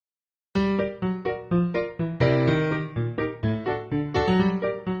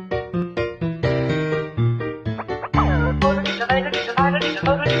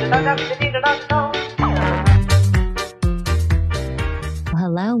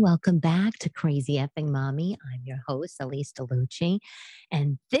welcome back to Crazy Effing Mommy. I'm your host, Elyse DeLucci,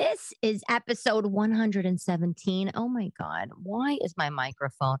 and this is episode 117. Oh my God, why is my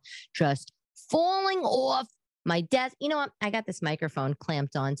microphone just falling off my desk? You know what? I got this microphone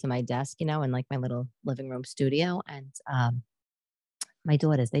clamped onto my desk, in like my little living room studio, and my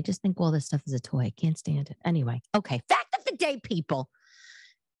daughters, they just think all this stuff is a toy. I can't stand it. Anyway, okay, fact of the day, people.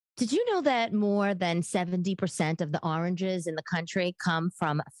 Did you know that more than 70% of the oranges in the country come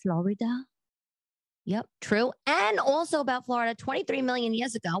from Florida? Yep, true. And also about Florida, 23 million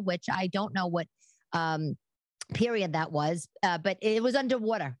years ago, which I don't know what period that was, but it was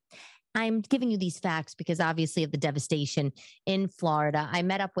underwater. I'm giving you these facts because obviously of the devastation in Florida. I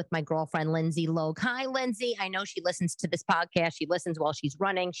met up with my girlfriend, Lindsay Logue. Hi, Lindsay. I know she listens to this podcast. She listens while she's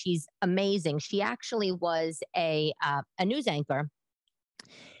running. She's amazing. She actually was a news anchor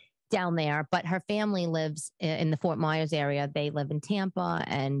down there, but her family lives in the Fort Myers area. They live in Tampa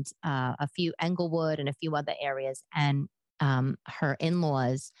and a few Englewood and a few other areas. And her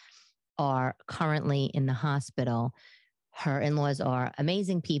in-laws are currently in the hospital. Her in-laws are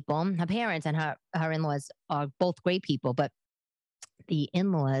amazing people. Her parents and her in-laws are both great people, but the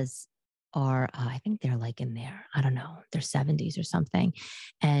in-laws are, I think they're like in their, I don't know, their 70s or something.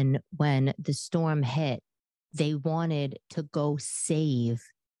 And when the storm hit, they wanted to go save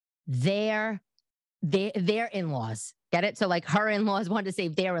their in-laws. Get it? So like her in-laws wanted to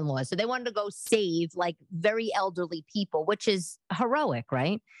save their in-laws. So they wanted to go save like very elderly people, which is heroic,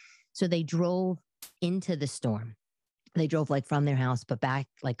 right? So they drove into the storm. They drove like from their house, but back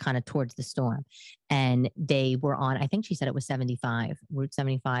like kind of towards the storm. And they were on, I think she said it was Route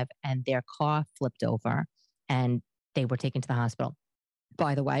 75, and their car flipped over and they were taken to the hospital.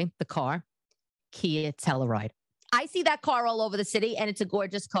 By the way, the car, Kia Telluride. I see that car all over the city, and it's a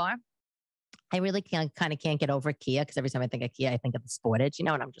gorgeous car. I really can't get over Kia because every time I think of Kia, I think of the Sportage, and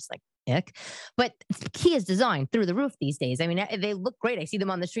I'm just like, ick. But Kia's design through the roof these days. I mean, they look great. I see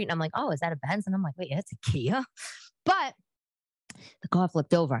them on the street, and I'm like, oh, is that a Benz? And I'm like, wait, yeah, it's a Kia. But the car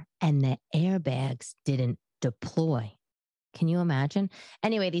flipped over, and the airbags didn't deploy. Can you imagine?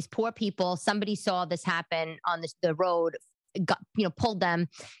 Anyway, these poor people, somebody saw this happen on the road, pulled them,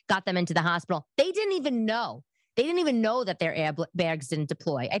 got them into the hospital. They didn't even know. They didn't even know that their airbags didn't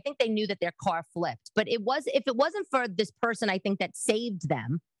deploy. I think they knew that their car flipped, but if it wasn't for this person, I think that saved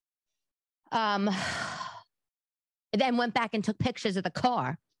them, then went back and took pictures of the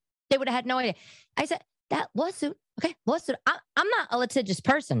car, they would have had no idea. I said, that lawsuit, okay, lawsuit. I'm not a litigious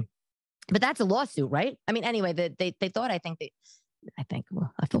person, but that's a lawsuit, right? I mean, anyway, they thought,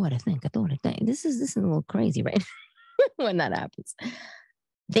 this is a little crazy, right? When that happens.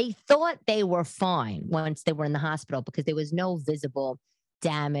 They thought they were fine once they were in the hospital because there was no visible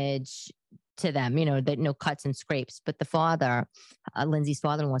damage to them, no cuts and scrapes. But the father, Lindsay's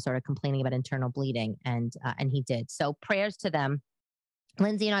father-in-law, started complaining about internal bleeding, and he did. So prayers to them.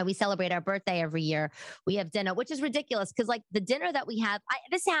 Lindsay and I, we celebrate our birthday every year. We have dinner, which is ridiculous because like the dinner that we have,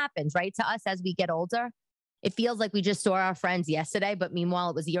 this happens, right? To us as we get older. It feels like we just saw our friends yesterday, but meanwhile,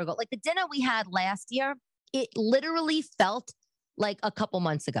 it was a year ago. Like the dinner we had last year, it literally felt like a couple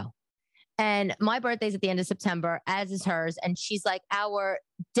months ago. And my birthday's at the end of September, as is hers. And she's like, our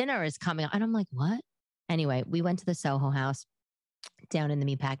dinner is coming. And I'm like, what? Anyway, we went to the Soho House down in the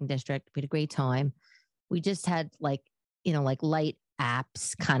Meatpacking District. We had a great time. We just had like light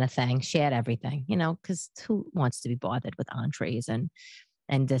apps kind of thing. She had everything, because who wants to be bothered with entrees and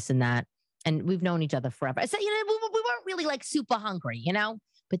this and that? And we've known each other forever. So, we weren't really like super hungry,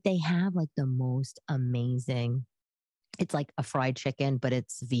 but they have like the most amazing, it's like a fried chicken, but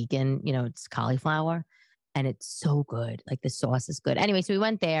it's vegan, it's cauliflower, and it's so good. Like the sauce is good. Anyway, so we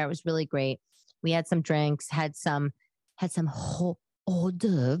went there. It was really great. We had some drinks, had some hors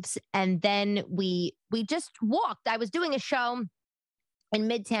d'oeuvres, and then we just walked. I was doing a show in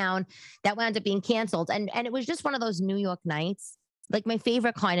Midtown that wound up being canceled. And it was just one of those New York nights, like my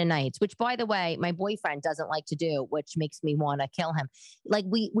favorite kind of nights, which by the way, my boyfriend doesn't like to do, which makes me want to kill him. Like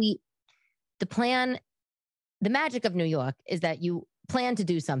the magic of New York is that you plan to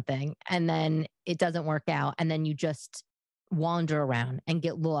do something and then it doesn't work out. And then you just wander around and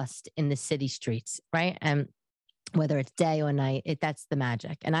get lost in the city streets. Right. And whether it's day or night, that's the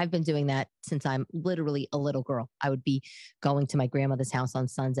magic. And I've been doing that since I'm literally a little girl. I would be going to my grandmother's house on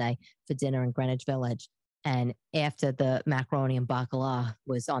Sunday for dinner in Greenwich Village. And after the macaroni and bacala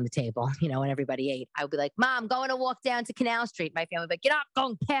was on the table, and everybody ate, I would be like, Mom, going to walk down to Canal Street. My family would be like, you're not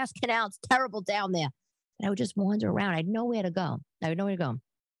going past Canal. It's terrible down there. And I would just wander around. I had nowhere to go. But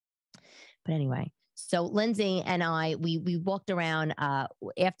anyway, So Lindsay and I, we walked around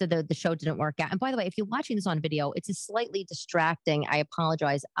after the show didn't work out. And by the way, if you're watching this on video, it's a slightly distracting. I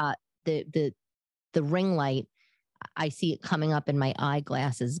apologize. The the the ring light, I see it coming up in my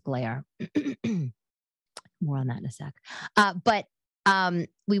eyeglasses glare. More on that in a sec. But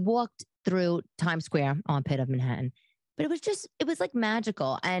we walked through Times Square on Pit of Manhattan, but it was like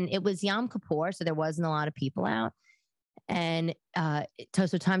magical. And it was Yom Kippur, so there wasn't a lot of people out. And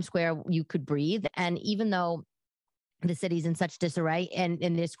so Times Square, you could breathe. And even though the city's in such disarray and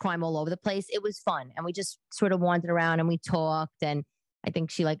there's crime all over the place, it was fun. And we just sort of wandered around and we talked. And I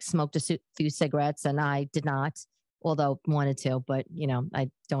think she like smoked a few cigarettes and I did not, although wanted to, but I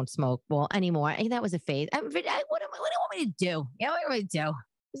don't smoke well anymore. And that was a phase. What do you want me to do? What do you want me to do?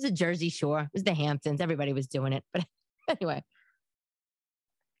 It was the Jersey Shore. It was the Hamptons. Everybody was doing it. But anyway,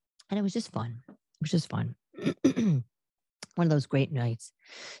 and it was just fun. It was just fun. One of those great nights.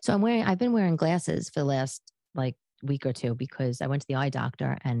 So I've been wearing glasses for the last like week or two because I went to the eye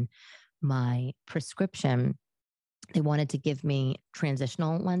doctor and my prescription, they wanted to give me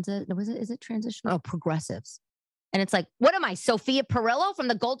transitional lenses. Is it transitional? Oh, progressives. And it's like, what am I, Sophia Perillo from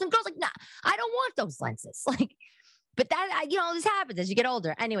the Golden Girls? Like, nah, I don't want those lenses. Like, but that, this happens as you get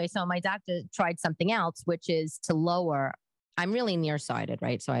older. Anyway, so my doctor tried something else, which is to lower. I'm really nearsighted,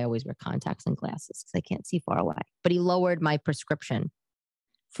 right? So I always wear contacts and glasses because I can't see far away. But he lowered my prescription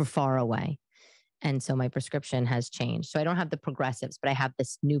for far away. And so my prescription has changed. So I don't have the progressives, but I have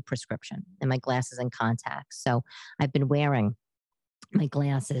this new prescription and my glasses and contacts. So I've been wearing my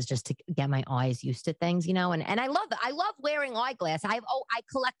glasses just to get my eyes used to things, and I love it. I love wearing eyeglasses. I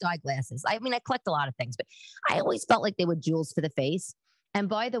collect eyeglasses. I mean, I collect a lot of things, but I always felt like they were jewels for the face. And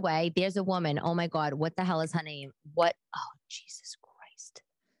by the way, there's a woman. Oh my God, what the hell is her name? What? Oh, Jesus Christ.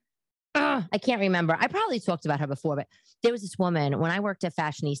 I can't remember. I probably talked about her before, but there was this woman when I worked at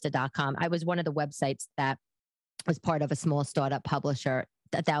fashionista.com. I was one of the websites that was part of a small startup publisher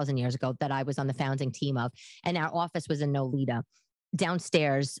 1,000 years ago that I was on the founding team of. And our office was in Nolita.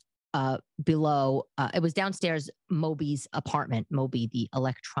 Downstairs, below, it was downstairs Moby's apartment, Moby, the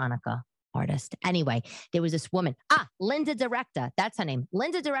electronica artist. Anyway, there was this woman, Linda Director. That's her name,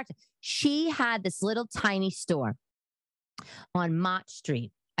 Linda Director. She had this little tiny store on Mott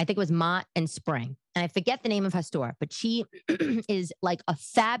Street. I think it was Mott and Spring. And I forget the name of her store, but she is like a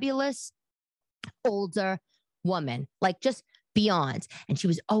fabulous older woman, like just beyond. And she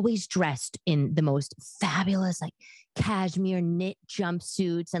was always dressed in the most fabulous, like cashmere knit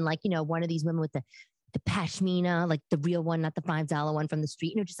jumpsuits. And like, one of these women with the pashmina, like the real one, not the $5 one from the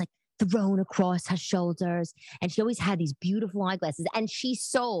street, just like thrown across her shoulders. And she always had these beautiful eyeglasses. And she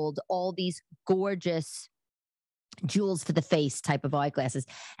sold all these gorgeous jewels for the face type of eyeglasses.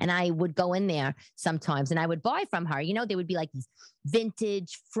 And I would go in there sometimes and I would buy from her. They would be like these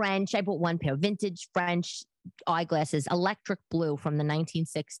vintage French. I bought one pair of vintage French eyeglasses, electric blue from the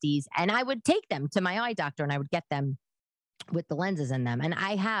 1960s. And I would take them to my eye doctor and I would get them with the lenses in them. And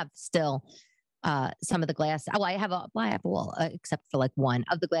I have still some of the glasses. Oh, I have all, except for like one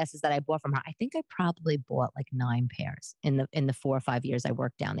of the glasses that I bought from her. I think I probably bought like 9 pairs in the 4 or 5 years I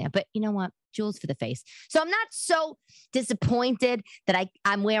worked down there. But you know what? Jewels for the face. So I'm not so disappointed that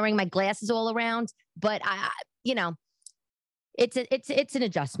I'm wearing my glasses all around, but it's an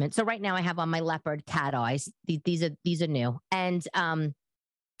adjustment. So right now I have on my leopard cat eyes. These are new. And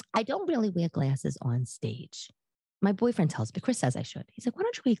I don't really wear glasses on stage. My boyfriend tells me, Chris says I should. He's like, why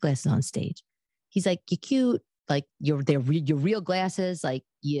don't you wear glasses on stage? He's like, you're cute. Like you're real glasses. Like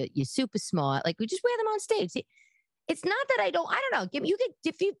you're super smart. Like we just wear them on stage. See, it's not that I don't know.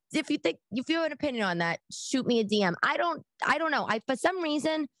 If you have an opinion on that, shoot me a DM. I don't know. For some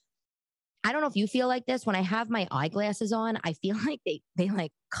reason, I don't know if you feel like this. When I have my eyeglasses on, I feel like they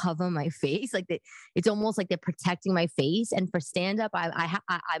like cover my face. Like it's almost like they're protecting my face. And for stand up,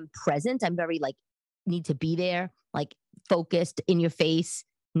 I'm present. I'm very like need to be there, like focused in your face,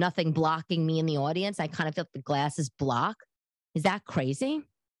 nothing blocking me in the audience. I kind of feel like the glasses block. Is that crazy?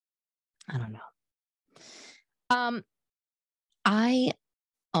 I don't know.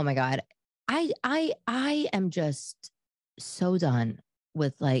 Oh my God. I am just so done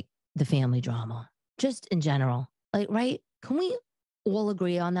with like the family drama, just in general. Like, right? Can we all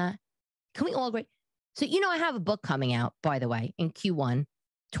agree on that? Can we all agree? So, I have a book coming out, by the way, in Q1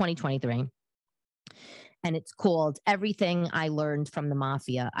 2023. And it's called Everything I Learned from the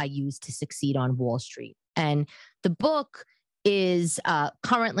Mafia I Used to Succeed on Wall Street. And the book is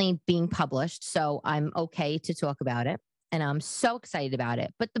currently being published, so I'm okay to talk about it. And I'm so excited about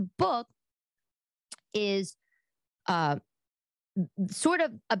it. But the book is sort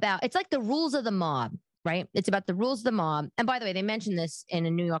of about, it's like the rules of the mob. right? It's about the rules of the mob. And by the way, they mentioned this in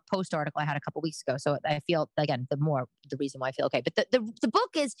a New York Post article I had a couple weeks ago. So I feel, again, the reason why I feel okay. But the book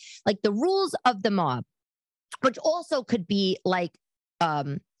is like the rules of the mob, which also could be like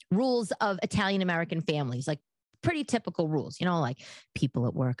rules of Italian American families, like pretty typical rules, like people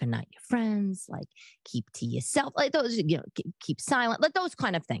at work are not your friends, like keep to yourself, like those, keep silent, like those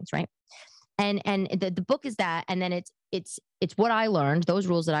kind of things, right? And the book is that, and then it's what I learned, those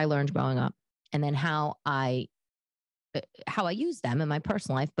rules that I learned growing up, and then how I use them in my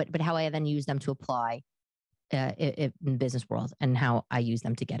personal life, but how I then use them to apply in the business world, and how I use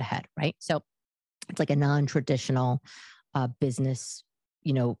them to get ahead, right? So it's like a non-traditional business,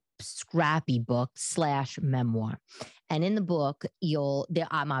 scrappy book / memoir. And in the book,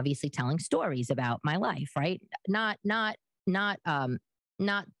 I'm obviously telling stories about my life, right? Not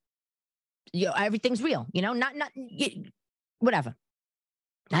everything's real, not whatever.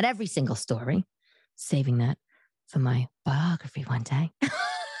 Not every single story. Saving that for my biography one day.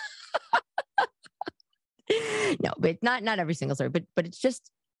 No, but not every single story, but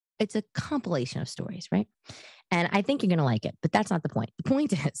it's a compilation of stories, right? And I think you're going to like it, but that's not the point. The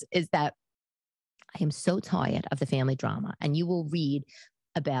point is that I am so tired of the family drama, and you will read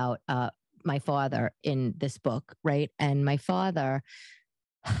about my father in this book, right? And my father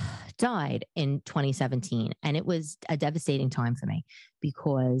died in 2017, and it was a devastating time for me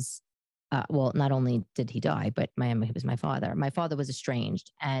because, well, not only did he die, but he was my father. My father was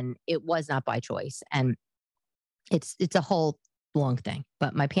estranged, and it was not by choice, and it's a whole long thing.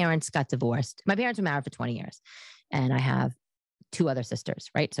 But my parents got divorced. My parents were married for 20 years, and I have 2 other sisters,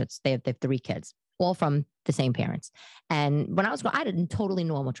 right? So they have 3 kids, all from the same parents. And when I was growing, I had a totally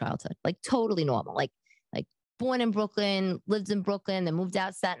normal childhood, like totally normal, like born in Brooklyn, lived in Brooklyn, then moved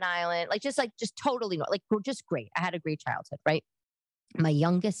out Staten Island, just totally normal, just great. I had a great childhood, right? My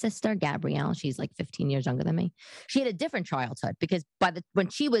youngest sister, Gabrielle, she's like 15 years younger than me. She had a different childhood because when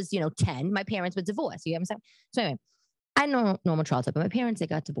she was, 10, my parents were divorced. You know what I'm saying? So anyway, I know normal childhood, but my parents, they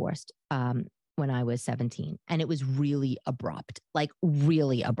got divorced when I was 17, and it was really abrupt, like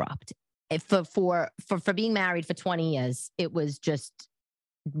really abrupt. For being married for 20 years, it was just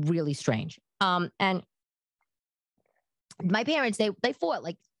really strange. And my parents, they fought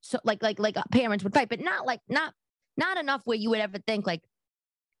like parents would fight, but not enough where you would ever think like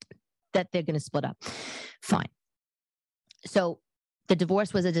that they're going to split up. Fine. So the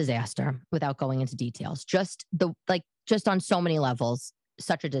divorce was a disaster without going into details. Just on so many levels,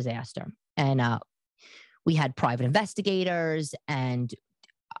 such a disaster. And we had private investigators, and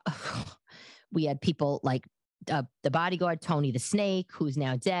we had people like the bodyguard, Tony the Snake, who's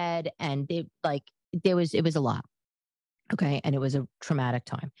now dead. And it was a lot. Okay. And it was a traumatic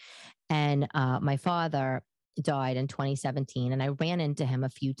time. And my father died in 2017, and I ran into him a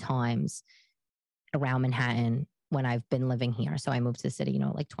few times around Manhattan when I've been living here. So I moved to the city,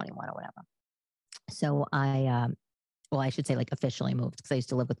 like 21 or whatever. So I should say like officially moved, because I used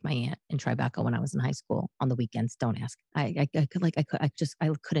to live with my aunt in Tribeca when I was in high school on the weekends. Don't ask. I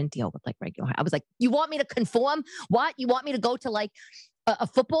couldn't deal with like regular. I was like, you want me to conform? What? You want me to go to like a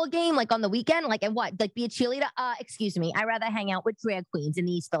football game like on the weekend, like, and what, like be a cheerleader? Excuse me, I'd rather hang out with drag queens in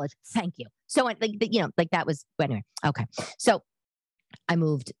the East Village, thank you. So that was, anyway, okay. So I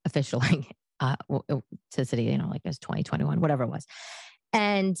moved officially to the city, like it was 2021, whatever it was.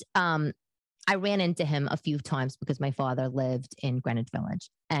 And I ran into him a few times because my father lived in Greenwich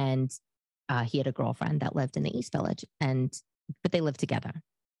Village, and he had a girlfriend that lived in the East Village, but they lived together.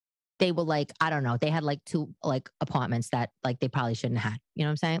 They were like, I don't know, they had like 2 like apartments that like they probably shouldn't have had. You know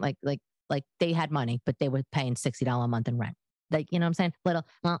what I'm saying? Like they had money, but they were paying $60 a month in rent. Like, you know what I'm saying? Little,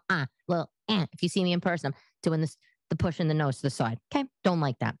 if you see me in person, I'm doing this, the pushing the nose to the side. Okay. Don't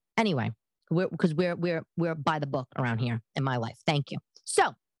like that. Anyway, because we're by the book around here in my life. Thank you.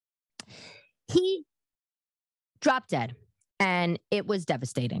 So he dropped dead, and it was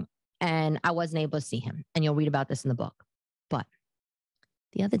devastating, and I wasn't able to see him. And you'll read about this in the book. But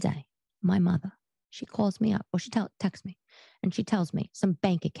the other day, my mother, she calls me up, or she texts me, and she tells me some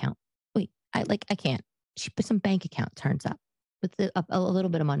bank account. Wait, I can't. She put some bank account turns up with a little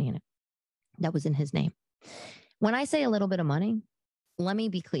bit of money in it that was in his name. When I say a little bit of money, let me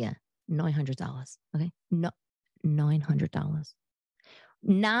be clear: $900. Okay, no, $900,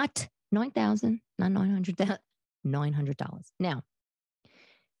 not 9,000, not 900, $900. Now,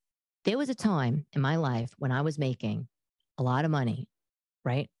 there was a time in my life when I was making a lot of money,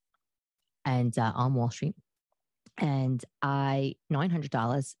 right? And on Wall Street. And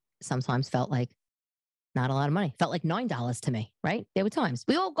 $900 sometimes felt like Not a lot of money. Felt like $9 to me, right? There were times.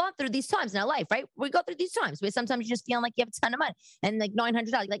 We all gone through these times in our life, right? We go through these times where sometimes you just feel like you have a ton of money and like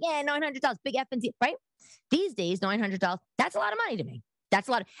 $900. Like, yeah, $900, big F and T, right? These days, $900, that's a lot of money to me. That's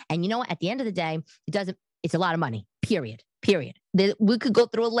a lot. And you know what? At the end of the day, it's a lot of money, period. Period. We could go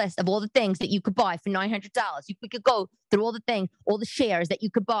through a list of all the things that you could buy for $900. We could go through all the things, all the shares that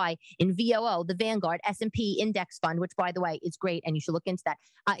you could buy in VOO, the Vanguard S&P Index Fund, which, by the way, is great, and you should look into that.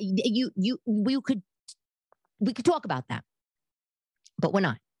 We could talk about that, but we're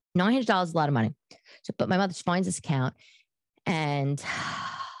not. $900 is a lot of money. So, but my mother finds this account, and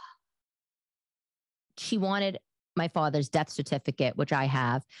she wanted my father's death certificate, which I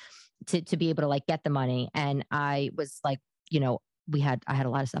have, to be able to like get the money. And I was like, I had a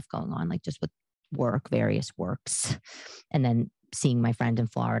lot of stuff going on, like just with work, various works, and then seeing my friend in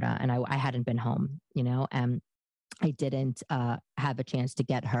Florida, and I hadn't been home, and I didn't have a chance to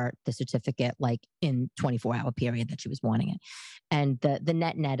get her the certificate like in 24-hour period that she was wanting it. And the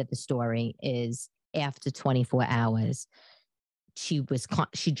net of the story is after 24 hours, she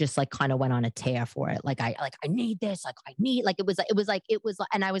just like kind of went on a tear for it. Like I need this. Like I need, like, it was like,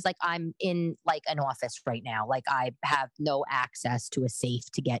 and I was like, I'm in like an office right now. Like I have no access to a safe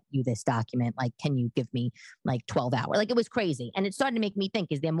to get you this document. Like, can you give me like 12 hours? Like it was crazy. And it started to make me think,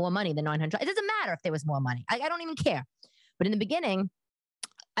 is there more money than 900? It doesn't matter if there was more money. I don't even care. But in the beginning,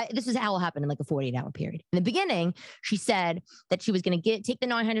 this is how it happened in like a 48-hour period. In the beginning, she said that she was going to take the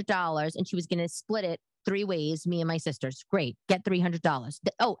 $900 and she was going to split it 3 ways, me and my sisters. Great. Get $300.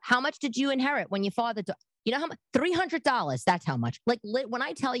 Oh, how much did you inherit when your father died? You know how much? $300. That's how much. Like when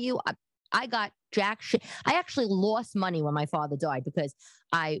I tell you, I got jack shit. I actually lost money when my father died because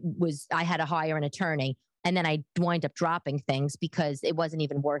I had to hire an attorney. And then I wind up dropping things because it wasn't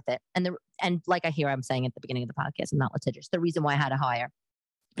even worth it. And like I'm saying at the beginning of the podcast, I'm not litigious. The reason why I had to hire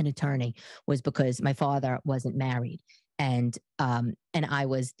an attorney was because my father wasn't married, and I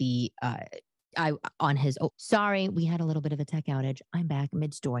was sorry, we had a little bit of a tech outage. I'm back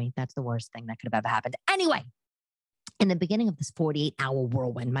mid-story. That's the worst thing that could have ever happened. Anyway, in the beginning of this 48-hour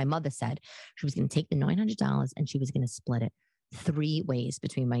whirlwind, my mother said she was going to take the $900 and she was going to split it 3 ways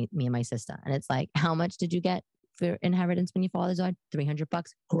between me and my sister. And it's like, how much did you get for inheritance when your father died? $300.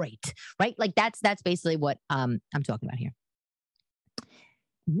 Great, right? Like that's basically what I'm talking about here.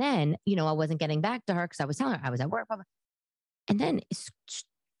 And then, I wasn't getting back to her because I was telling her I was at work. Blah, blah. And then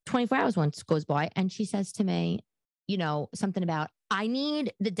 24 hours once goes by and she says to me, something about, I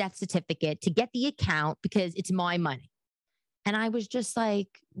need the death certificate to get the account because it's my money. And I was just like,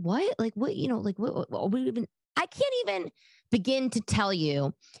 what? Like, what, what even, I can't even begin to tell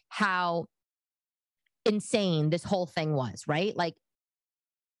you how insane this whole thing was, right? Like,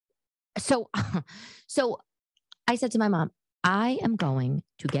 so I said to my mom, I am going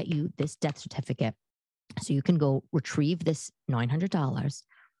to get you this death certificate so you can go retrieve this $900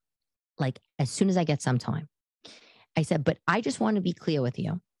 like as soon as I get some time. I said, but I just want to be clear with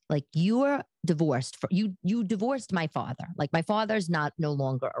you. Like you're divorced you divorced my father. Like my father's no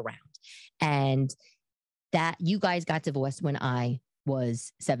longer around. And that you guys got divorced when I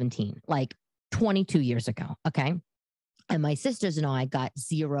was 17, like 22 years ago. Okay. And my sisters and I got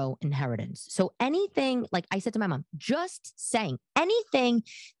 0 inheritance. So anything, like I said to my mom, just saying anything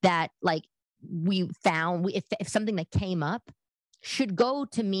that like we found, if something that came up should go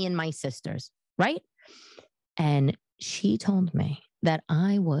to me and my sisters, right? And she told me that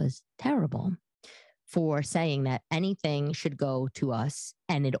I was terrible for saying that anything should go to us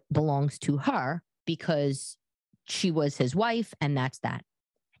and it belongs to her because she was his wife and that's that.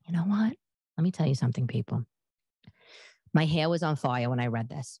 You know what? Let me tell you something, people. My hair was on fire when I read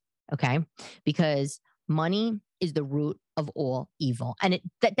this, okay? Because money is the root of all evil. And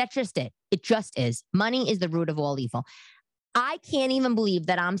that's just it. It just is. Money is the root of all evil. I can't even believe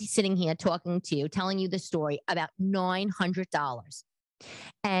that I'm sitting here talking to you, telling you the story about $900.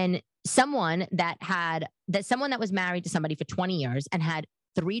 And someone that was married to somebody for 20 years and had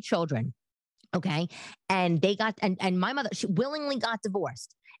 3 children, okay? And they got, and my mother, she willingly got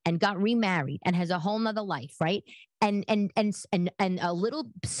divorced and got remarried and has a whole nother life, right? And a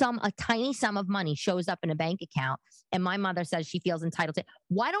little sum, a tiny sum of money shows up in a bank account. And my mother says she feels entitled to it.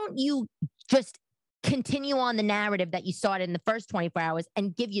 Why don't you just continue on the narrative that you started in the first 24 hours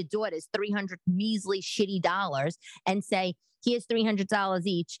and give your daughters 300 measly shitty dollars and say, here's $300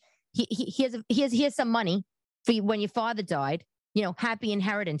 each. Here's some money for you when your father died, happy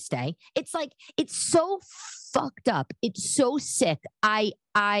Inheritance Day. It's like, it's so fucked up. It's so sick. And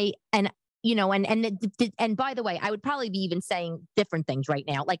by the way, I would probably be even saying different things right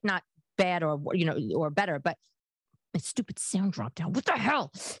now, like not bad or better, but my stupid sound dropped out. What the hell?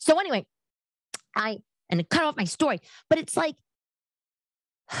 So anyway, and it cut off my story. But it's like,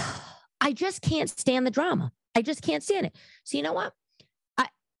 I just can't stand the drama. I just can't stand it. So you know what?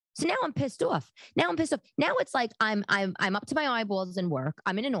 So now I'm pissed off. Now it's like I'm up to my eyeballs in work.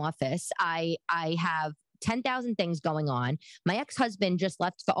 I'm in an office. I have 10,000 things going on. My ex-husband just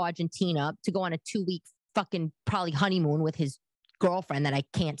left for Argentina to go on a 2-week fucking probably honeymoon with his girlfriend that I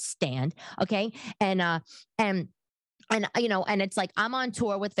can't stand. Okay. And you know, and it's like I'm on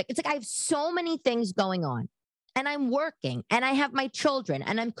tour with Vic. It's like I have so many things going on. And I'm working and I have my children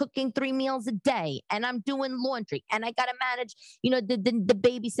and I'm cooking 3 meals a day and I'm doing laundry and I got to manage, you know, the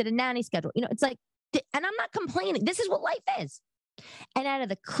babysitter nanny schedule. You know, it's like, and I'm not complaining. This is what life is. And out of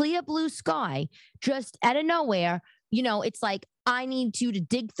the clear blue sky, just out of nowhere, you know, it's like, I need you to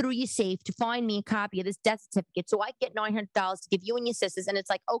dig through your safe to find me a copy of this death certificate so I get $900 to give you and your sisters. And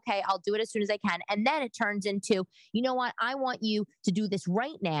it's like, okay, I'll do it as soon as I can. And then it turns into, you know what? I want you to do this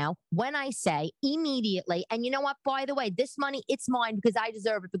right now when I say immediately. And you know what? By the way, this money, it's mine because I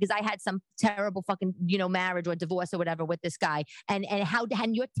deserve it because I had some terrible fucking, you know, marriage or divorce or whatever with this guy. And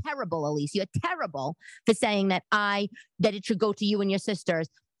you're terrible, Elyse. You're terrible for saying that it should go to you and your sisters.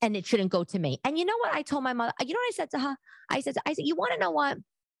 And it shouldn't go to me. And you know what I told my mother? You know what I said to her? I said, you want to know what?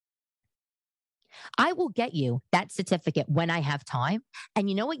 I will get you that certificate when I have time. And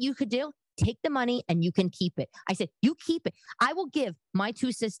you know what you could do? Take the money and you can keep it. I said, you keep it. I will give my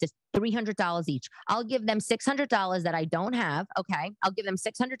 2 sisters $300 each. I'll give them $600 that I don't have. Okay. I'll give them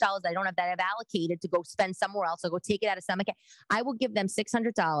 $600 that I don't have that I've allocated to go spend somewhere else. I'll go take it out of some account. I will give them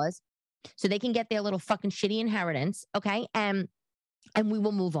 $600 so they can get their little fucking shitty inheritance. Okay. And we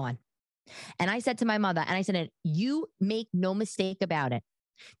will move on. And I said to my mother, and I said, you make no mistake about it,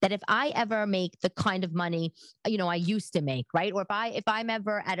 that if I ever make the kind of money, you know, I used to make, right? Or if I'm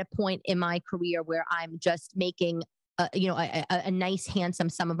ever at a point in my career where I'm just making, you know, a nice, handsome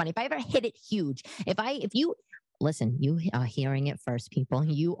sum of money, if I ever hit it huge, if you listen, you are hearing it first, people.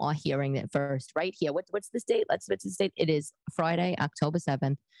 You are hearing it first right here. What's this date? What's this date? It is Friday, October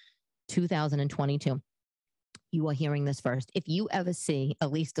 7th, 2022. You are hearing this first. If you ever see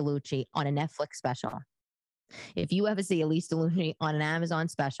Elyse DeLucci on a Netflix special, if you ever see Elyse DeLucci on an Amazon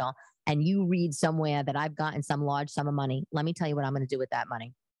special, and you read somewhere that I've gotten some large sum of money, let me tell you what I'm going to do with that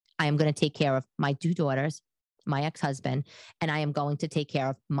money. I am going to take care of my 2 daughters, my ex-husband, and I am going to take care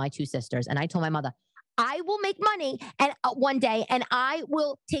of my 2 sisters. And I told my mother, I will make money and one day, and I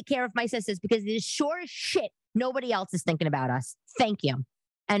will take care of my sisters because it is sure as shit nobody else is thinking about us. Thank you.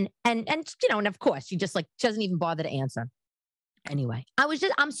 And you know, and of course, she just like doesn't even bother to answer. Anyway, I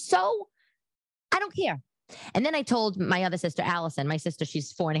don't care. And then I told my other sister, Allison, my sister,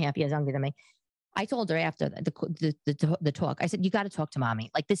 she's 4.5 years younger than me. I told her after the talk, I said, you got to talk to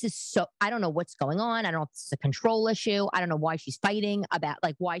mommy. Like, this is so, I don't know what's going on. I don't know if it's a control issue. I don't know why she's fighting about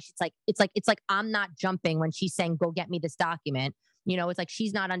like why she's like, it's like I'm not jumping when she's saying, go get me this document. You know, it's like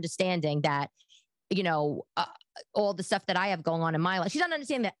she's not understanding that, you know, all the stuff that I have going on in my life. She's not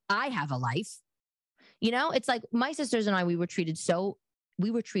understanding that I have a life. You know, it's like my sisters and I, we were treated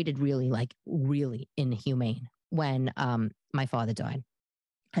really inhumane when my father died.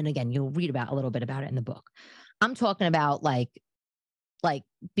 And again, you'll read about a little bit about it in the book. I'm talking about like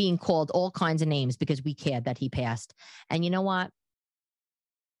being called all kinds of names because we cared that he passed. And you know what?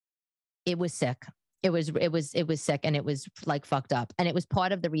 It was sick. It was sick, and it was like fucked up. And it was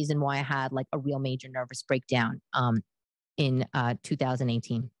part of the reason why I had like a real major nervous breakdown in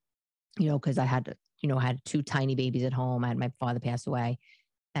 2018. You know, because I had 2 tiny babies at home. I had my father pass away,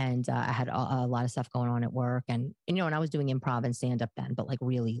 and I had a lot of stuff going on at work, and you know, and I was doing improv and stand up then, but like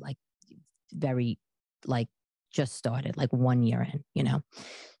really like very like just started like 1 year in, you know.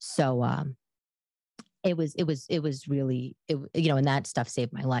 So it was really, you know, and that stuff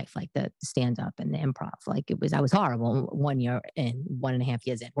saved my life, like the stand up and the improv. Like I was horrible 1 year in, 1.5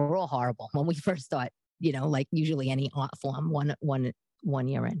 years in. We're all horrible when we first start, you know, like usually any art form, one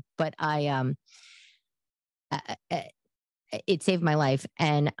year in. But it saved my life,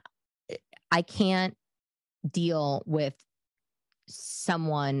 and I can't deal with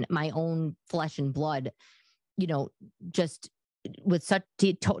someone, my own flesh and blood, you know, just with such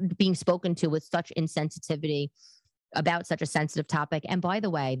being spoken to with such insensitivity about such a sensitive topic. And by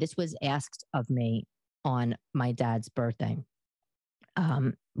the way, this was asked of me on my dad's birthday,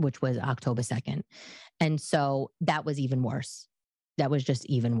 which was October 2nd. And so that was even worse. That was just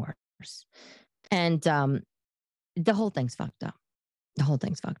even worse. And the whole thing's fucked up. The whole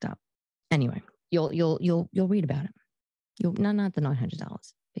thing's fucked up. Anyway, you'll read about it. Not the $900, but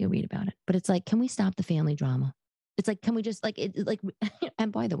you'll read about it. But it's like, can we stop the family drama? It's like, can we just like,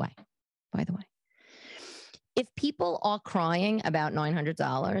 and by the way, if people are crying about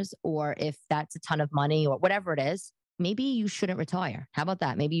 $900 or if that's a ton of money or whatever it is, maybe you shouldn't retire. How about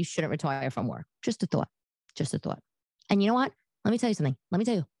that? Maybe you shouldn't retire from work. Just a thought. Just a thought. And you know what? Let me tell you something. Let me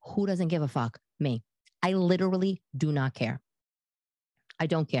tell you who doesn't give a fuck? Me. I literally do not care. I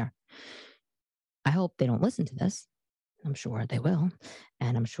don't care. I hope they don't listen to this. I'm sure they will.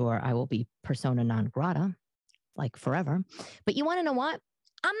 And I'm sure I will be persona non grata, like forever. But you want to know what?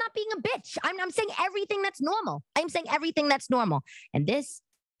 I'm not being a bitch. I'm saying everything that's normal. I'm saying everything that's normal. And this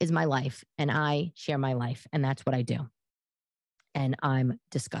is my life. And I share my life. And that's what I do. And I'm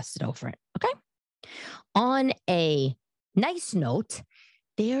disgusted over it. Okay. On a nice note,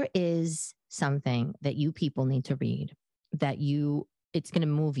 there is something that you people need to read that it's going to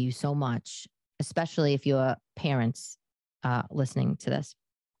move you so much, especially if you're parents listening to this.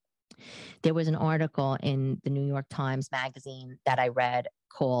 There was an article in the New York Times magazine that I read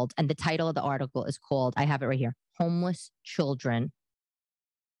called, and the title of the article is called, I have it right here, Homeless Children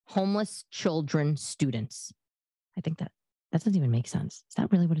Students. I think that doesn't even make sense. Is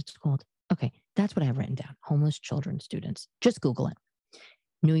that really what it's called? Okay, that's what I have written down. Homeless children students. Just Google it.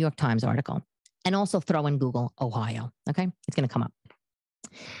 New York Times article. And also throw in Google, Ohio. Okay, it's going to come up.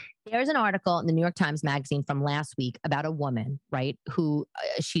 There's an article in the New York Times magazine from last week about a woman, right, who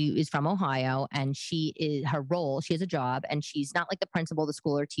she is from Ohio, and she has a job, and she's not like the principal of the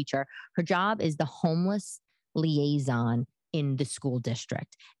school or teacher. Her job is the homeless liaison in the school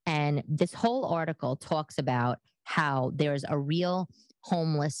district. And this whole article talks about how there's a real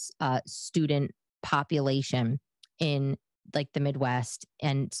homeless student population in like the Midwest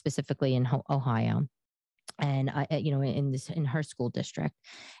and specifically in Ohio. And in her school district,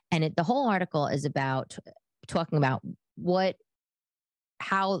 and the whole article is about talking about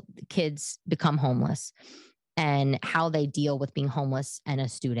how kids become homeless and how they deal with being homeless and a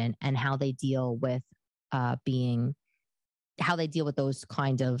student, and how they deal with those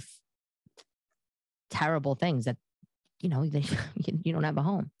kind of terrible things that you don't have a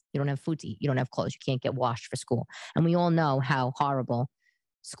home, you don't have food to eat, you don't have clothes, you can't get washed for school, and we all know how horrible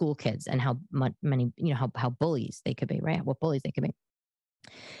school kids and how many, how bullies they could be, right? What bullies they could be.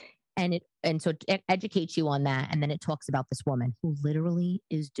 And so it educates you on that. And then it talks about this woman who literally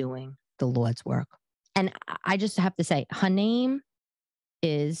is doing the Lord's work. And I just have to say, her name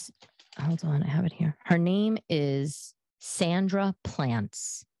is, hold on, I have it here. Her name is Sandra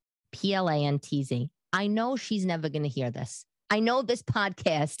Plantz, Plantz. I know she's never going to hear this. I know this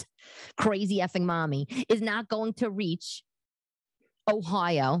podcast, Crazy Effing Mommy, is not going to reach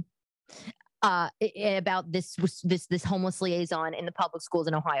Ohio about this homeless liaison in the public schools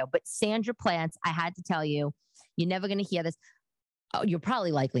in Ohio. But Sandra Plantz, I had to tell you, you're never going to hear this. Oh, you're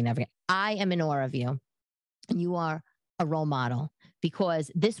probably likely never. I am in awe of you. And you are a role model,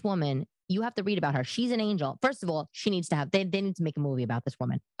 because this woman, you have to read about her. She's an angel. First of all, they need to make a movie about this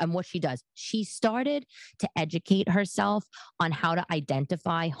woman and what she does. She started to educate herself on how to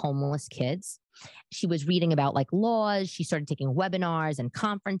identify homeless kids. She was reading about like laws. She started taking webinars and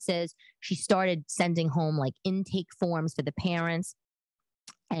conferences. She started sending home like intake forms for the parents.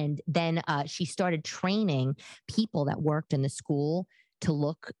 And then she started training people that worked in the school to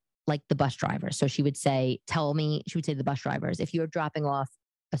look like the bus drivers. So she would say to the bus drivers, if you're dropping off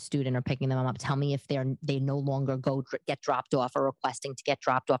a student or picking them up, tell me if they no longer get dropped off or requesting to get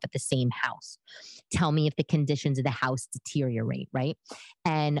dropped off at the same house. Tell me if the conditions of the house deteriorate, right?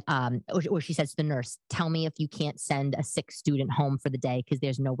 And or she says to the nurse, tell me if you can't send a sick student home for the day because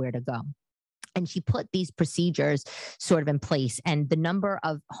there's nowhere to go. And she put these procedures sort of in place. And the number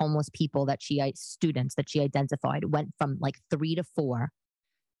of homeless students that she identified went from like 3 to 4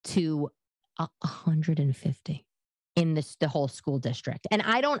 to 150 in the whole school district. And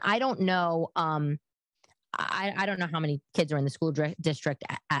I don't know, I don't know how many kids are in the school district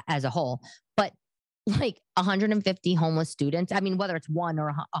as a whole, but like 150 homeless students. I mean, whether it's 1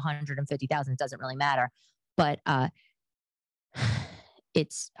 or 150,000, it doesn't really matter, but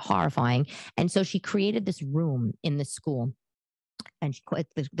it's horrifying. And so she created this room in the school, and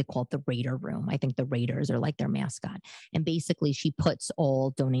they call it the Raider room. I think the Raiders are like their mascot. And basically she puts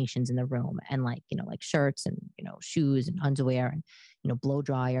all donations in the room, and like shirts and, shoes and underwear and, blow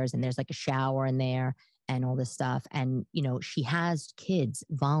dryers. And there's like a shower in there and all this stuff. And, she has kids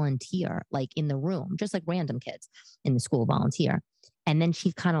volunteer like in the room, just like random kids in the school volunteer. And then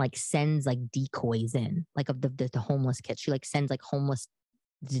she kind of like sends like decoys in, like of the homeless kids. She like sends like homeless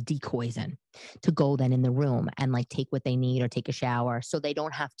decoys in to go then in the room and like take what they need or take a shower, so they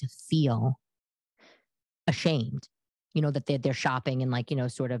don't have to feel ashamed, that they're shopping in like,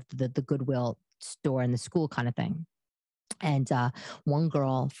 sort of the Goodwill store in the school kind of thing. And one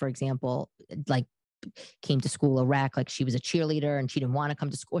girl, for example, like came to school a wreck. Like she was a cheerleader and she didn't want to come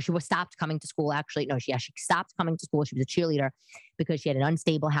to school. She was stopped coming to school. Actually, no, she stopped coming to school. She was a cheerleader because she had an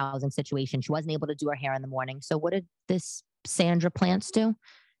unstable housing situation. She wasn't able to do her hair in the morning. So what did this Sandra Plantz do?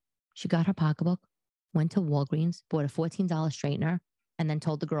 She got her pocketbook, went to Walgreens, bought a $14 straightener, and then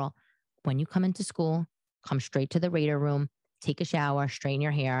told the girl, when you come into school, come straight to the Raider room, take a shower, straighten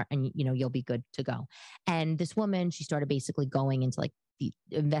your hair, and you'll be good to go. And this woman, she started basically going into like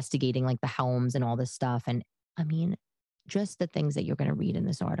investigating like the homes and all this stuff. And I mean, just the things that you're going to read in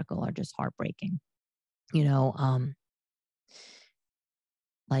this article are just heartbreaking.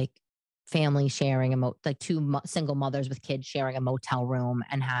 Like family sharing like two single mothers with kids sharing a motel room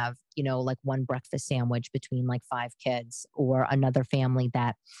and have, like one breakfast sandwich between like 5 kids, or another family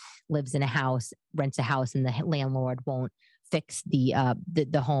that lives in a house, rents a house, and the landlord won't fix the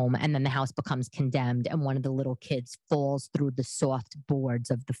home, and then the house becomes condemned, and one of the little kids falls through the soft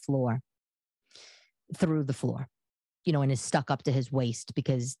boards of the floor, and is stuck up to his waist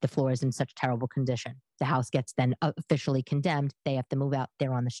because the floor is in such terrible condition. The house gets then officially condemned. They have to move out.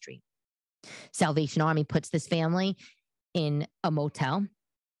 They're on the street. Salvation Army puts this family in a motel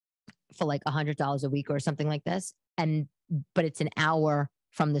for like $100 a week or something like this. But it's an hour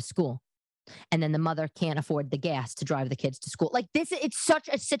from the school. And then the mother can't afford the gas to drive the kids to school. Like this, it's such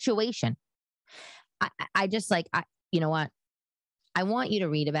a situation. I just like, you know what? I want you to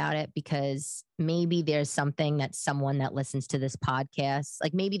read about it because maybe there's something that someone that listens to this podcast,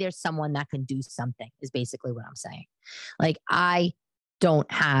 like maybe there's someone that can do something, is basically what I'm saying. Like I don't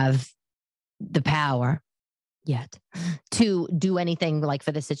have the power yet to do anything like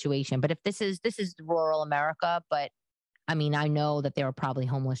for the situation. But if this is rural America, but I mean, I know that there are probably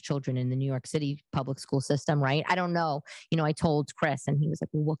homeless children in the New York City public school system, right? I don't know. I told Chris and he was like,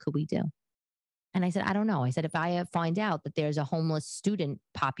 well, what could we do? And I said, I don't know. I said, if I find out that there's a homeless student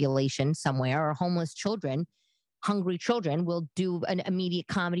population somewhere or homeless children, hungry children, we'll do an immediate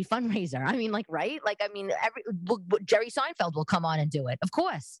comedy fundraiser. I mean, like, right? Like, I mean, Jerry Seinfeld will come on and do it. Of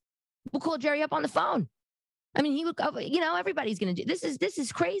course. We'll call Jerry up on the phone. I mean, he would, everybody's going to do this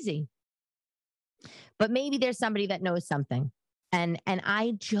is crazy. But maybe there's somebody that knows something. And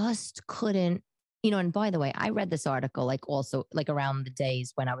I just couldn't, and by the way, I read this article like also like around the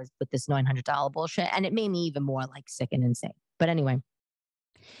days when I was with this $900 bullshit, and it made me even more like sick and insane. But anyway,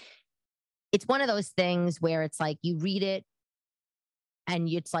 it's one of those things where it's like you read it and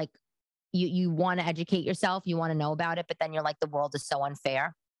it's like you want to educate yourself, you want to know about it, but then you're like, the world is so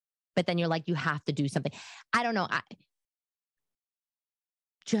unfair. But then you're like, you have to do something. I don't know.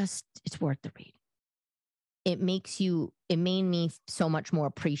 It's worth the read. It made me so much more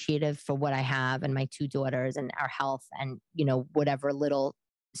appreciative for what I have and my 2 daughters and our health and, whatever little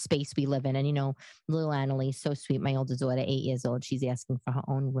space we live in. And, little Annalise, so sweet. My oldest daughter, 8 years old, she's asking for her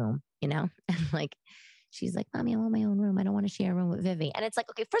own room, and like, she's like, Mommy, I want my own room. I don't want to share a room with Vivi. And it's like,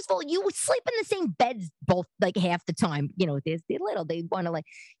 okay, first of all, you sleep in the same beds both like half the time. They're little. They want to like,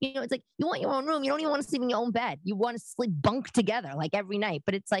 it's like, you want your own room. You don't even want to sleep in your own bed. You want to sleep bunk together like every night.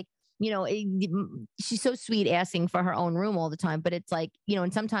 But it's like, she's so sweet asking for her own room all the time. But it's like,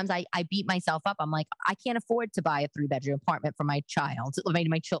 and sometimes I beat myself up. I'm like, I can't afford to buy a 3-bedroom apartment for my child,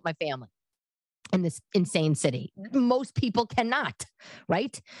 my family in this insane city. Most people cannot,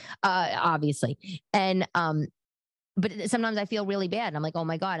 right? Obviously. And, but sometimes I feel really bad. And I'm like, oh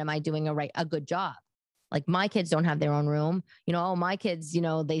my God, am I doing a good job? Like my kids don't have their own room, my kids,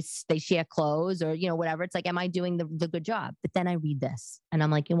 they share clothes or, whatever. It's like, am I doing the good job? But then I read this and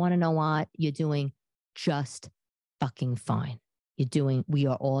I'm like, you want to know what? You're doing just fucking fine. We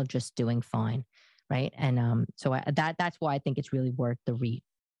are all just doing fine. Right. And, so that's why I think it's really worth the read.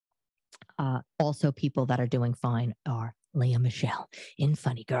 Also, people that are doing fine are Lea Michele in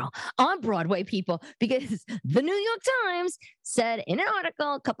Funny Girl on Broadway, people, because the New York Times said in an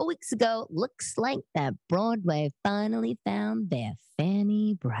article a couple weeks ago, looks like that Broadway finally found their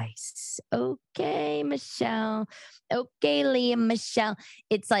Fanny Brice. Okay, Michelle. Okay, Lea Michele.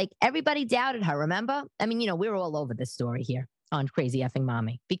 It's like everybody doubted her, remember? I mean, we were all over this story here on Crazy Effing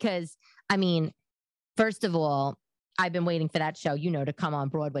Mommy because, I mean, first of all, I've been waiting for that show, to come on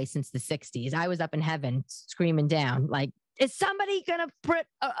Broadway since the 60s. I was up in heaven screaming down, like, is somebody going to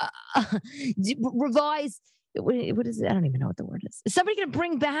revise? What is it? I don't even know what the word is. Is somebody going to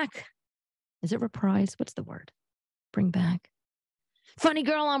bring back? Is it reprise? What's the word? Bring back. Funny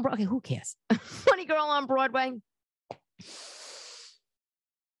Girl on Broadway. Okay, who cares? Funny Girl on Broadway.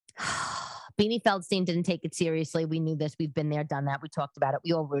 Beanie Feldstein didn't take it seriously. We knew this. We've been there, done that. We talked about it.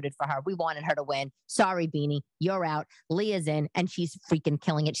 We all rooted for her. We wanted her to win. Sorry, Beanie. You're out. Leah's in, and she's freaking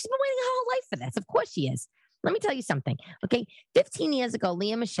killing it. She's been waiting her whole life for this. Of course she is. Let me tell you something. Okay. 15 years ago,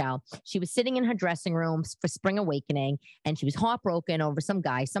 Lea Michele, she was sitting in her dressing room for Spring Awakening and she was heartbroken over some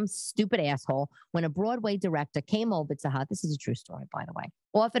guy, some stupid asshole, when a Broadway director came over to her. This is a true story, by the way,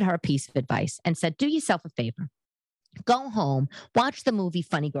 offered her a piece of advice and said, do yourself a favor. Go home, watch the movie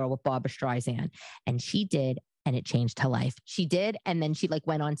Funny Girl with Barbara Streisand. And she did. And it changed her life. She did. And then she like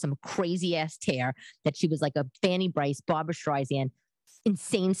went on some crazy ass tear that she was like a Fanny Brice, Barbara Streisand,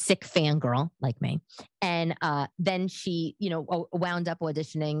 insane, sick fangirl like me. And then she, wound up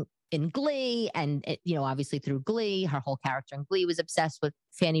auditioning in Glee. And, obviously through Glee, her whole character in Glee was obsessed with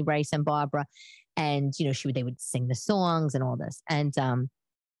Fanny Brice and Barbara. And, they would sing the songs and all this. And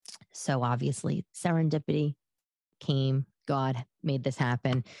so obviously serendipity came. God made this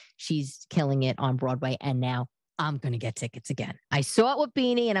happen. She's killing it on Broadway. And now I'm going to get tickets again. I saw it with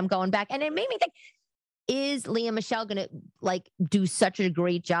Beanie and I'm going back. And it made me think, is Lea Michele going to like do such a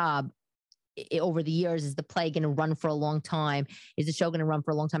great job over the years? Is the play going to run for a long time? Is the show going to run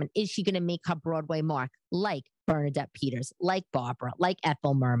for a long time? And is she going to make her Broadway mark like Bernadette Peters, like Barbara, like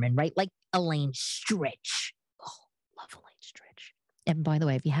Ethel Merman, right? Like Elaine Stritch. Oh, love Elaine Stritch. And by the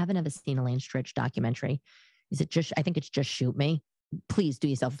way, if you haven't ever seen Elaine Stritch documentary, I think it's Just Shoot Me. Please do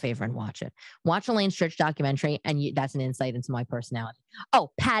yourself a favor and watch it. Watch Elaine Stritch documentary, and that's an insight into my personality.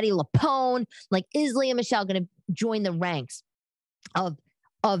 Oh, Patti LuPone. Like, is Lea Michele going to join the ranks of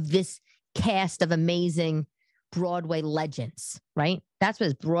this cast of amazing Broadway legends, right? That's what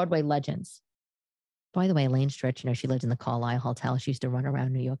it's Broadway legends. By the way, Elaine Stritch, she lived in the Carlisle Hotel. She used to run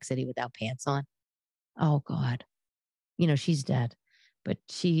around New York City without pants on. Oh, God. She's dead. But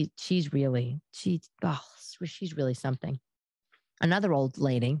she's really something. Another old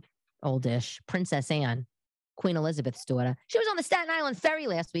lady, oldish, Princess Anne, Queen Elizabeth's daughter. She was on the Staten Island ferry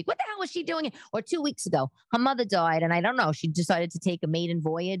last week. What the hell was she doing? Or 2 weeks ago, her mother died, and I don't know. She decided to take a maiden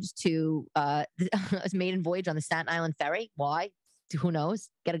voyage on the Staten Island ferry. Why? Who knows?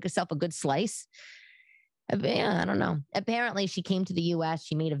 Get herself a good slice. Yeah, I don't know. Apparently, she came to the U.S.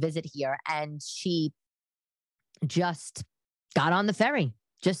 She made a visit here, and she just got on the ferry.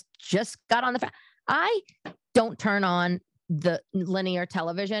 Just got on the ferry. I don't turn on the linear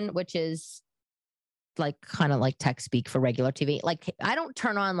television, which is like kind of like tech speak for regular TV. Like I don't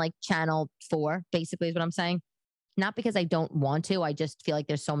turn on like channel 4, basically is what I'm saying. Not because I don't want to. I just feel like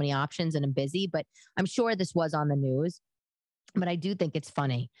there's so many options and I'm busy, but I'm sure this was on the news. But I do think it's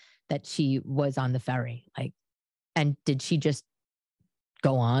funny that she was on the ferry. Like, and did she just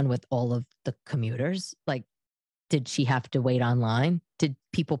go on with all of the commuters? Like, did she have to wait online? Did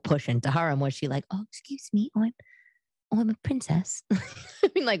people push into her? And was she like, oh, excuse me, I'm a princess? I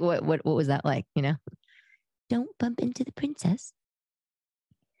mean, like, what was that like, Don't bump into the princess.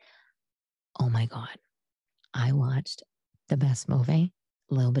 Oh, my God. I watched the best movie,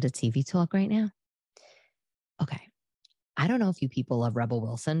 a little bit of TV talk right now. Okay. I don't know if you people love Rebel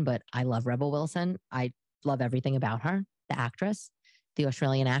Wilson, but I love Rebel Wilson. I love everything about her, the actress, the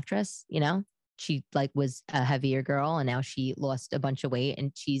Australian actress, She like was a heavier girl and now she lost a bunch of weight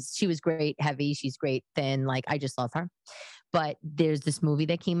and she was great heavy. She's great thin. Like I just love her. But there's this movie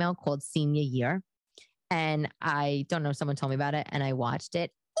that came out called Senior Year. And I don't know, someone told me about it and I watched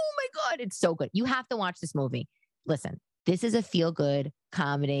it. Oh my God, it's so good. You have to watch this movie. Listen, this is a feel good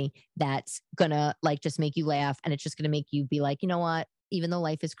comedy that's gonna like just make you laugh. And it's just gonna make you be like, you know what? Even though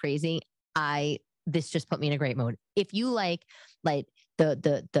life is crazy, this just put me in a great mood. If you like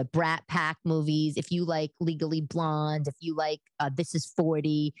the Brat Pack movies, if you like Legally Blonde, if you like This Is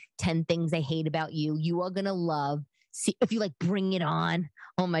 40, 10 Things I Hate About You, you are going to love, if you like Bring It On,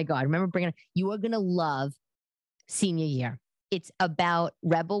 oh my God, remember Bring It On? You are going to love Senior Year. It's about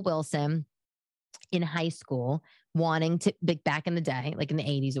Rebel Wilson in high school wanting to, back in the day, like in the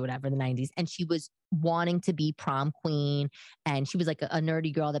 80s or whatever, the 90s, and she was wanting to be prom queen, and she was like a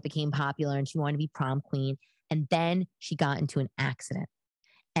nerdy girl that became popular, and she wanted to be prom queen. And then she got into an accident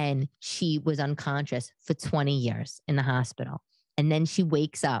and she was unconscious for 20 years in the hospital. And then she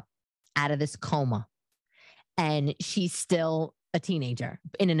wakes up out of this coma and she's still a teenager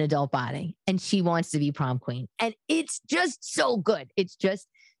in an adult body and she wants to be prom queen. And it's just so good. It's just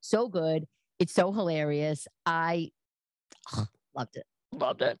so good. It's so hilarious. I loved it.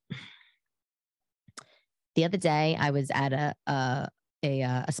 Loved it. The other day I was at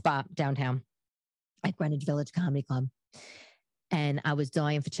a spot downtown at Greenwich Village Comedy Club. And I was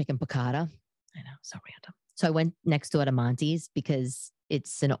dying for chicken piccata. I know, so random. So I went next door to Monte's because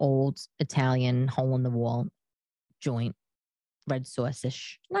it's an old Italian hole-in-the-wall joint, red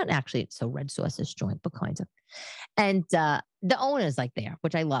sauce-ish. Not actually so red sauce-ish joint, but kind of. And the owner's like there,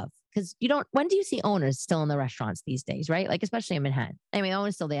 which I love. Because when do you see owners still in the restaurants these days, right? Like, especially in Manhattan. Anyway,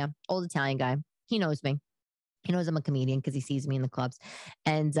 owner's still there. Old Italian guy. He knows me. He knows I'm a comedian because he sees me in the clubs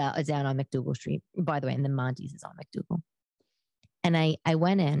and down on McDougal Street. By the way, and then Monte's is on McDougal. And I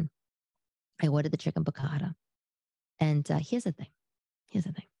went in, I ordered the chicken piccata. And here's the thing. Here's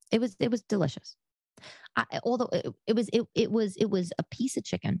the thing. It was delicious. Although it was a piece of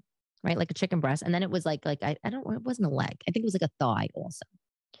chicken, right? Like a chicken breast. And then it was like I don't, it wasn't a leg. I think it was like a thigh also.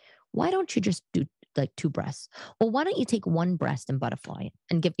 Why don't you just do like two breasts? Or why don't you take one breast and butterfly it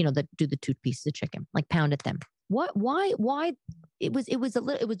and give, do the two pieces of chicken, like pound it them. Why it was it was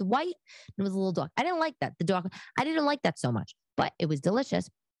white and it was a little dark. I didn't like that. The dark, I didn't like that so much, but it was delicious.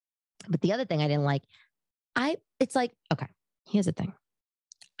 But the other thing I didn't like, it's like, okay, here's the thing.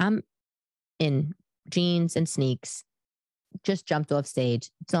 I'm in jeans and sneaks, just jumped off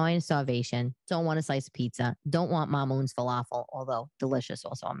stage, dying of starvation, don't want a slice of pizza, don't want Mamoon's falafel, although delicious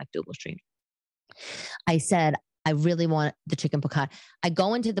also on McDougal Street. I said, I really want the chicken piccata. I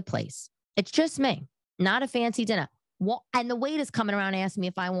go into the place. It's just me, not a fancy dinner. And the waiter's coming around asking me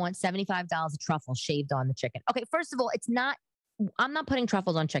if I want $75 of truffles shaved on the chicken. Okay, first of all, I'm not putting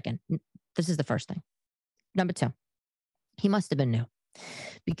truffles on chicken. This is the first thing. Number two, he must have been new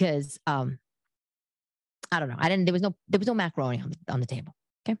because I don't know. There was no macaroni on the table.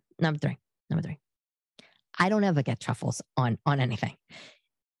 Okay. Number three. I don't ever get truffles on anything.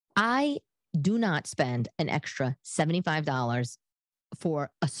 I do not spend an extra $75 for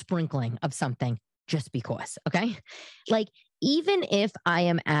a sprinkling of something just because. Okay. Like, even if I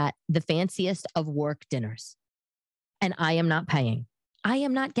am at the fanciest of work dinners and I am not paying, I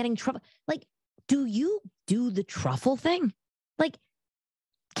am not getting truffle. Like, do you do the truffle thing? Like,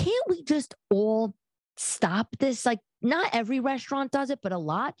 can't we just all stop this? Like, not every restaurant does it, but a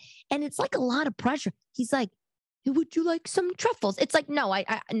lot. And it's like a lot of pressure. He's like, would you like some truffles? It's like, no,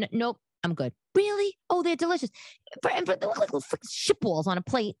 nope, I'm good. Really? Oh, they're delicious. They look like little shitballs on a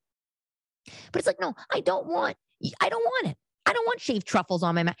plate. But it's like, no, I don't want it. I don't want shaved truffles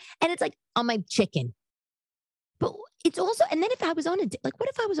on my mouth. And it's like on my chicken. But it's also, and then if I was on a date, like, what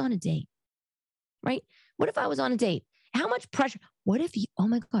if I was on a date? Right? What if I was on a date? How much pressure? What if oh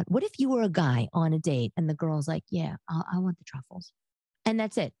my God, what if you were a guy on a date and the girl's like, yeah, I want the truffles. And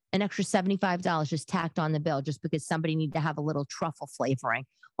that's it. An extra $75 just tacked on the bill just because somebody needed to have a little truffle flavoring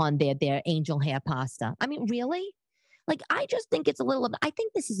on their angel hair pasta. I mean, really? Like, I just think it's a little, I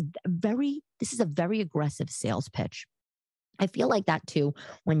think this is a very aggressive sales pitch. I feel like that too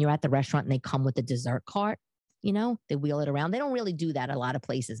when you're at the restaurant and they come with the dessert cart. They wheel it around. They don't really do that at a lot of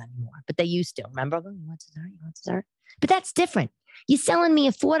places anymore, but they used to. Remember? You want dessert? You want dessert? But that's different. You're selling me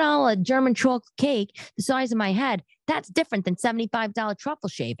a $4 German chocolate cake the size of my head. That's different than $75 truffle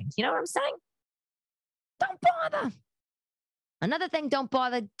shavings. You know what I'm saying? Don't bother. Another thing, don't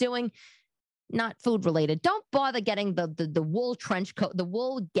bother doing, not food related. Don't bother getting the wool trench coat, the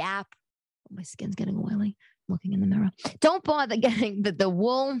wool Gap. My skin's getting oily. I'm looking in the mirror. Don't bother getting the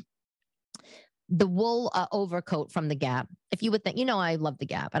wool overcoat from the Gap. If you would think, I love the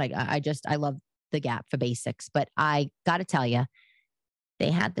Gap, and I love the Gap for basics. But I got to tell you, they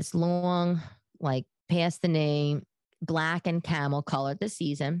had this long, like past the knee, black and camel color this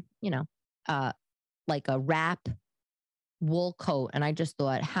season, like a wrap wool coat. And I just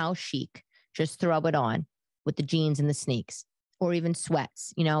thought, how chic. Just throw it on with the jeans and the sneaks, or even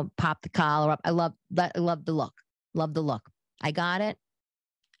sweats, pop the collar up. I love the look. Love the look. I got it.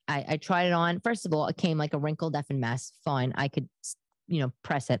 I tried it on. First of all, it came like a wrinkled effing mess. Fine. I could,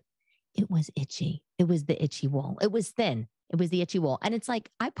 press it. It was itchy. It was the itchy wool. It was thin. It was the itchy wool. And it's like,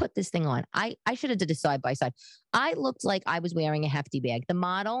 I put this thing on. I should have did a side by side. I looked like I was wearing a hefty bag. The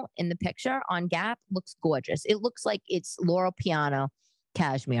model in the picture on Gap looks gorgeous. It looks like it's Laurel Piano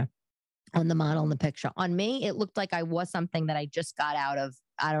cashmere on the model in the picture. On me, it looked like I wore something that I just got out of,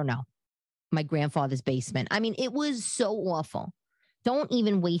 I don't know, my grandfather's basement. I mean, it was so awful. Don't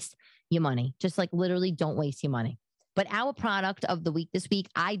even waste your money. Just like literally don't waste your money. But our product of the week this week,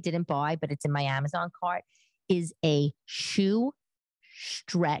 I didn't buy, but it's in my Amazon cart, is a shoe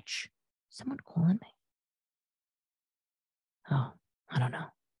stretch. Someone calling me? Oh, I don't know.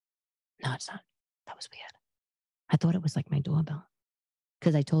 No, it's not. That was weird. I thought it was like my doorbell.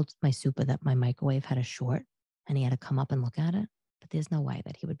 Because I told my super that my microwave had a short and he had to come up and look at it. But there's no way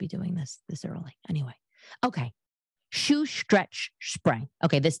that he would be doing this early. Anyway. Okay. Shoe stretch spray.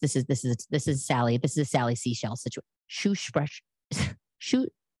 Okay, this is Sally. This is a Sally Seashell situation. Shoe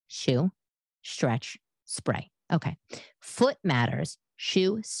stretch spray. Okay. Foot Matters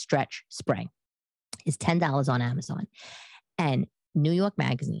shoe stretch spray is $10 on Amazon. And New York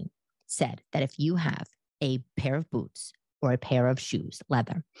Magazine said that if you have a pair of boots or a pair of shoes,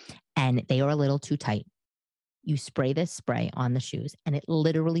 leather, and they are a little too tight, you spray this spray on the shoes and it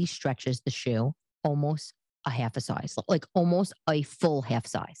literally stretches the shoe almost a half a size, like almost a full half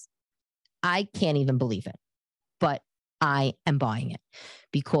size. I can't even believe it, but I am buying it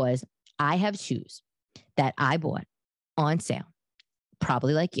because I have shoes that I bought on sale,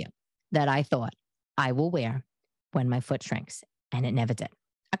 probably like you, that I thought I will wear when my foot shrinks, and it never did.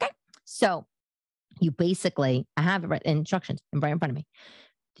 Okay. So you basically, I have instructions right in front of me.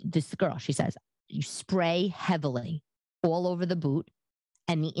 This girl, she says, you spray heavily all over the boot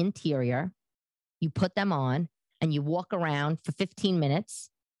and the interior. You put them on and you walk around for 15 minutes,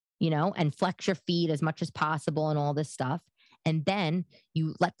 and flex your feet as much as possible and all this stuff. And then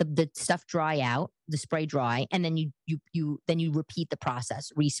you let the stuff dry out, the spray dry, and then you repeat the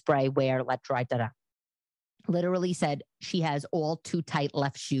process, respray, wear, let dry, Literally said she has all too tight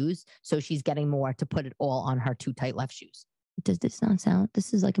left shoes, so she's getting more to put it all on her too tight left shoes. Does this not sound?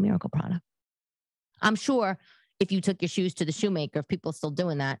 This is like a miracle product. I'm sure if you took your shoes to the shoemaker, if people are still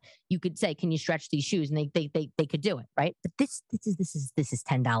doing that, you could say, "Can you stretch these shoes?" And they could do it, right? But this is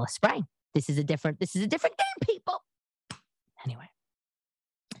 $10 spray. This is a different game, people. Anyway,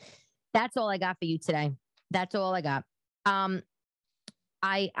 that's all I got for you today. That's all I got.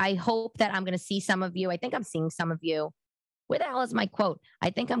 I hope that I'm going to see some of you. I think I'm seeing some of you. Where the hell is my quote? I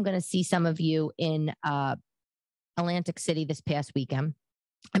think I'm going to see some of you in Atlantic City this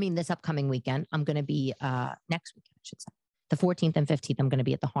upcoming weekend. I'm going to be next weekend, I should say. The 14th and 15th, I'm going to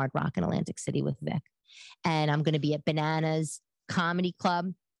be at the Hard Rock in Atlantic City with Vic. And I'm going to be at Bananas Comedy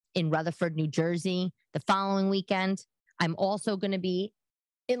Club in Rutherford, New Jersey. The following weekend, I'm also going to be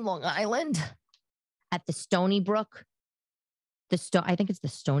in Long Island at the Stony Brook. I think it's the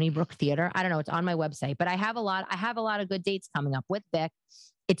Stony Brook Theater. I don't know. It's on my website, but I have a lot of good dates coming up with Vic.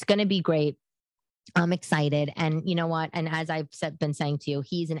 It's going to be great. I'm excited. And you know what? And as I've been saying to you,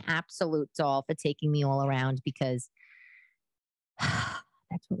 he's an absolute doll for taking me all around because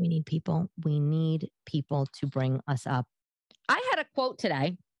that's what we need, people. We need people to bring us up. I had a quote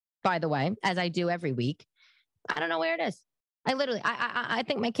today, by the way, as I do every week. I don't know where it is. I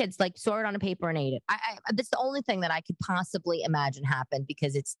think my kids saw it on a paper and ate it. That's the only thing that I could possibly imagine happened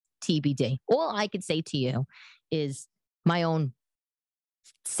because it's TBD. All I could say to you is my own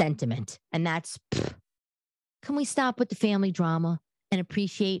sentiment. And that's, can we stop with the family drama and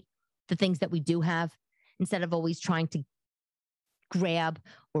appreciate the things that we do have instead of always trying to grab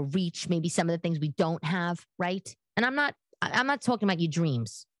or reach maybe some of the things we don't have, right? And I'm not talking about your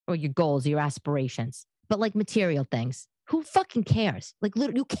dreams or your goals or your aspirations, but material things. Who fucking cares?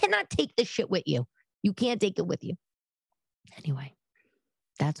 Literally, you cannot take this shit with you. You can't take it with you. Anyway,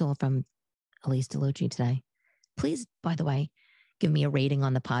 that's all from Elyse DeLucci today. Please, by the way, give me a rating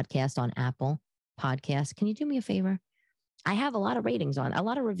on the podcast on Apple Podcasts. Can you do me a favor? I have a lot of reviews on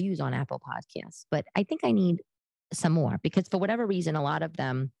Apple Podcasts, but I think I need some more because for whatever reason, a lot of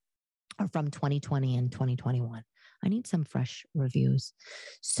them are from 2020 and 2021. I need some fresh reviews.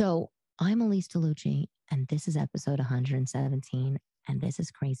 So I'm Elyse DeLucci, and this is episode 117, and this is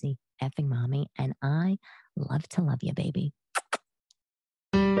Crazy Effing Mommy, and I love to love you, baby.